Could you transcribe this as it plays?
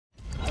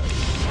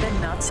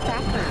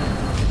Stacker.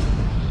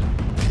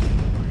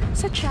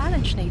 Sa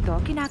challenge na ito,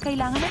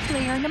 kinakailangan ng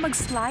player na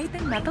mag-slide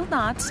ng metal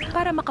nuts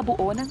para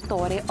makabuo ng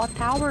tore o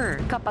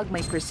tower. Kapag may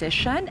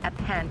precision at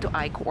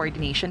hand-to-eye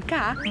coordination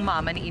ka,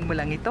 mamaniin mo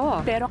lang ito.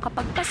 Pero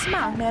kapag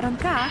pasma ang meron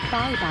ka,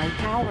 bye-bye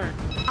tower.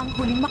 Ang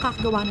huling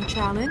makakagawa ng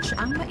challenge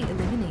ang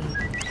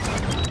mai-eliminate.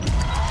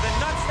 The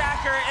Nut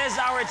Stacker is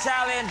our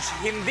challenge.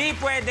 Hindi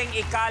pwedeng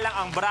ikalang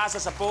ang braso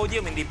sa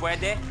podium. Hindi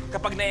pwede.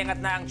 Kapag naiangat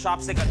na ang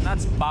chopstick at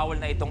nuts, bawal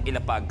na itong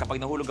ilapag. Kapag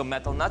nahulog ang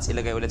metal nuts,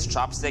 ilagay ulit sa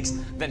chopsticks,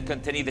 then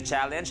continue the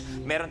challenge.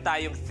 Meron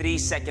tayong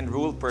 3-second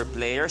rule per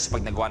player. So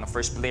pag nagawa ng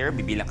first player,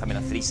 bibilang kami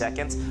ng 3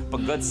 seconds.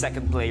 Pag good,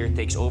 second player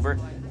takes over.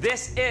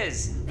 This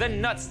is the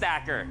Nut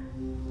Stacker.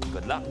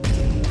 Good luck.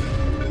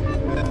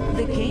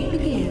 The game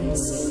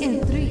begins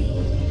in 3,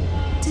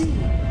 2,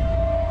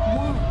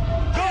 1.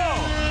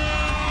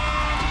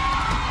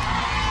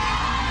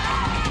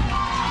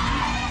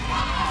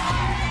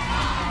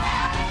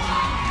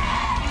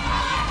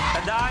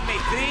 Tandaan, may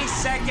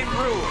 3-second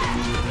rule.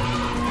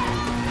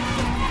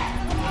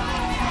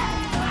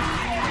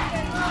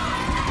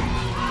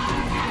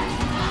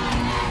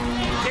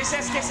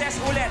 Kisses, kisses,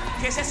 ulit.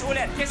 Kisses,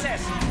 ulit.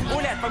 Kisses.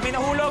 Ulit. Pag may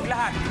nahulog,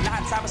 lahat.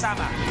 Lahat,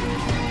 sama-sama.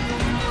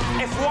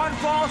 If one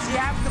falls, you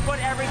have to put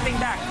everything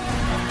back.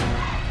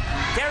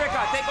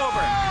 Jerica, take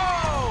over.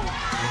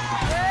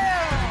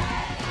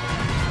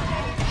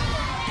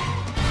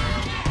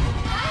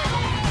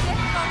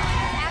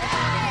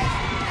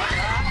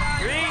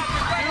 3,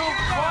 2,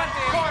 1,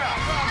 Cora.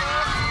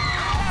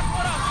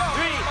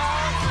 3,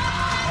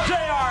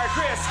 JR,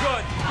 Chris,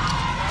 good.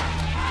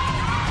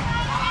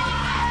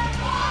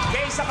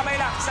 Kay, sa kamay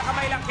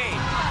lang, Kay.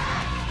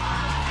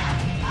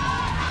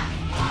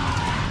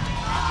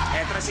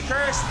 Eto na si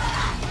Kirst.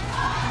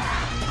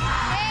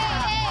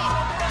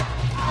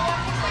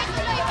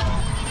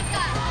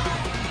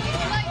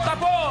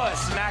 Tapos,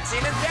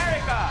 Maxine and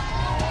Jerica.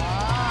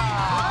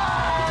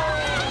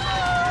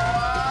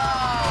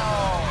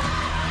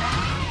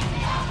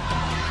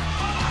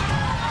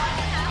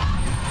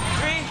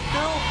 3, 2,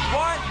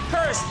 1,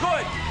 Kirst,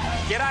 good.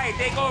 Kiray,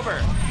 take over.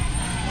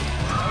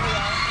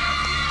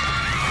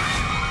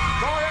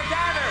 Cora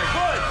Danner,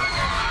 good.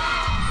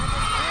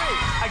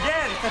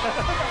 Again,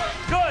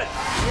 good.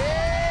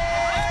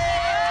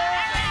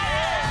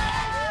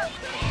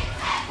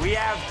 We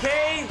have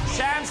Kay,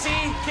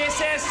 Shamsi,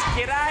 Kisses,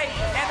 Kiray,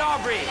 and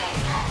Aubrey.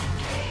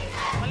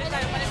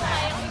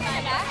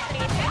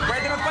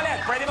 Pwede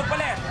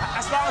magpalit.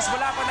 As long as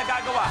wala pa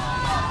nagagawa.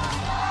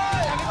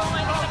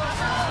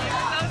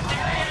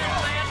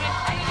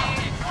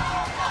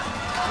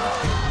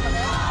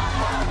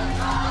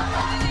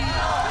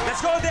 Let's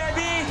go,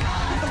 Debbie!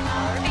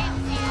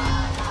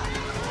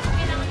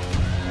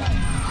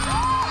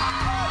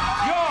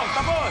 Yung,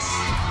 tapos!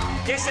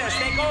 Kisses,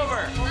 take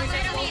over.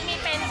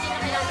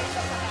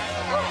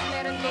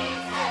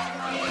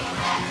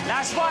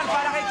 Last one,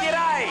 para kay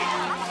Kiray.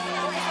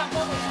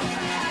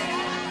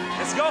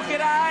 Let's go,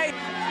 Kiray!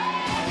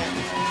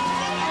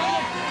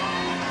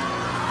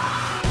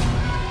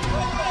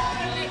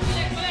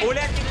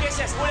 Ulit yung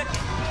Kisses, ulit.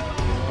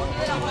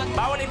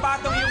 Bawal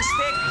ipatong yung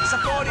stick sa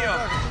podium.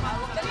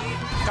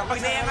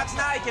 Kapag naiangat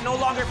na, you can no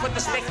longer put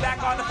the stick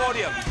back on the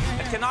podium.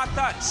 It cannot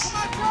touch.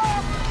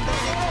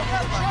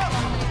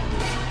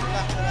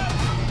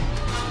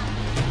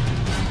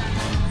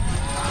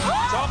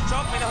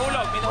 Chok, may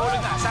nahulog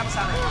na.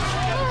 Sama-sama.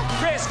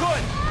 Chris,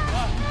 good.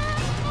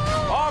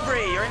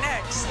 Aubrey, you're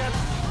next.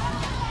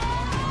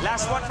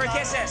 Last one for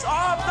Kisses.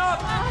 Oh, no!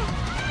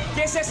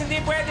 Kisses, hindi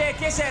pwede.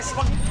 Kisses.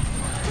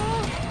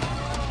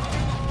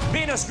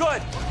 Venus,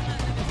 good.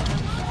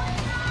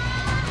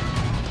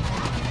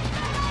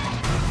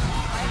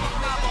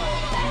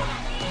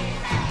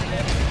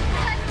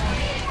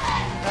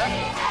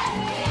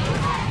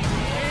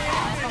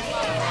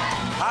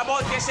 How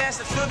about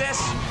Kisses? Let's do this.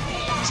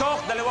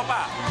 Chok, dalawa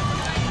pa.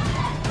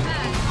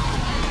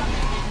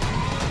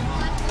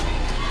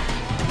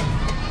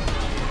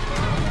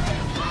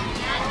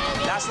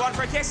 Last one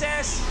for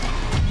Kisses.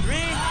 3,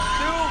 2,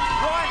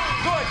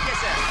 1. Good,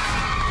 Kisses.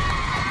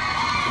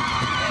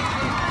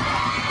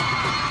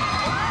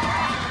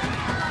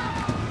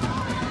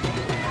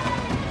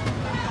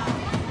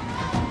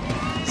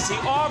 Si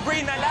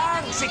Aubrey na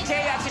lang, si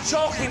Kay at si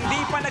Chok hindi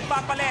pa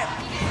nagpapalit.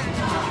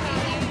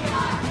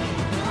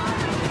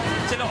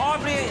 Sino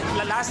Aubrey,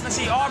 last na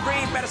si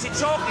Aubrey, pero si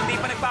Chok hindi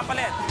pa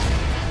nagpapalit.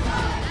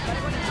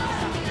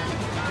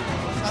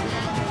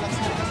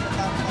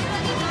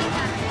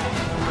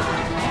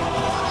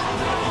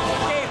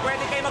 Okay,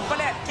 pwede kayo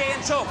magpalit. Kay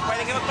and Chok,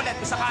 pwede kayo magpalit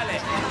kung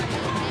sakali.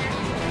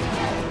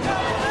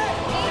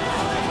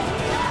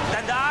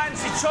 Tandaan,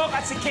 si Chok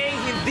at si Kay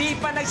hindi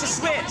pa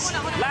nagsiswitch.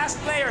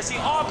 Last player,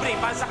 si Aubrey,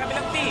 para sa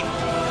kabilang team.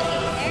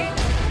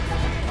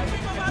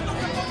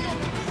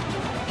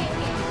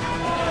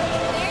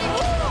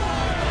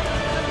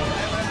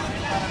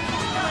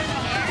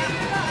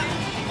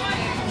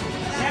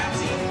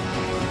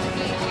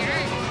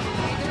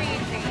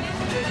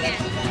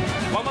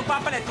 Huwag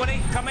magpapalit. Kung yung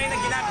kamay na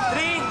ginamit.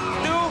 3,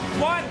 2,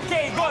 1,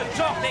 Kay, good.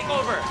 Chok, take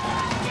over.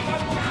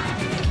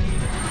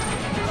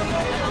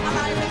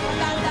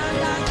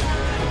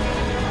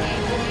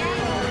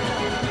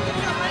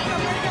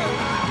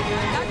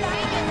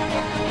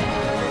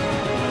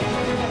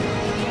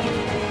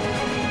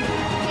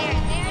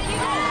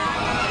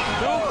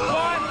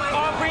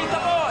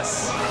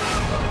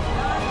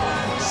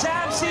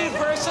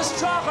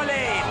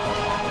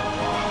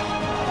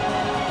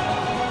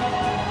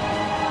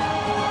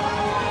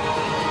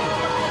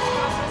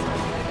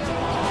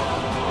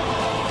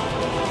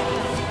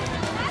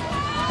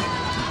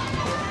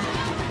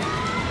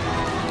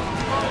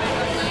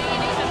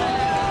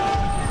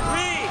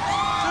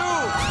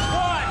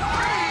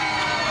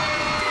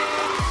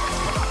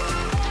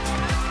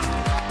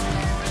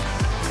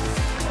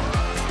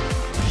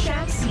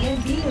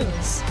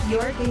 Venus,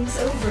 your game's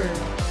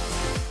over.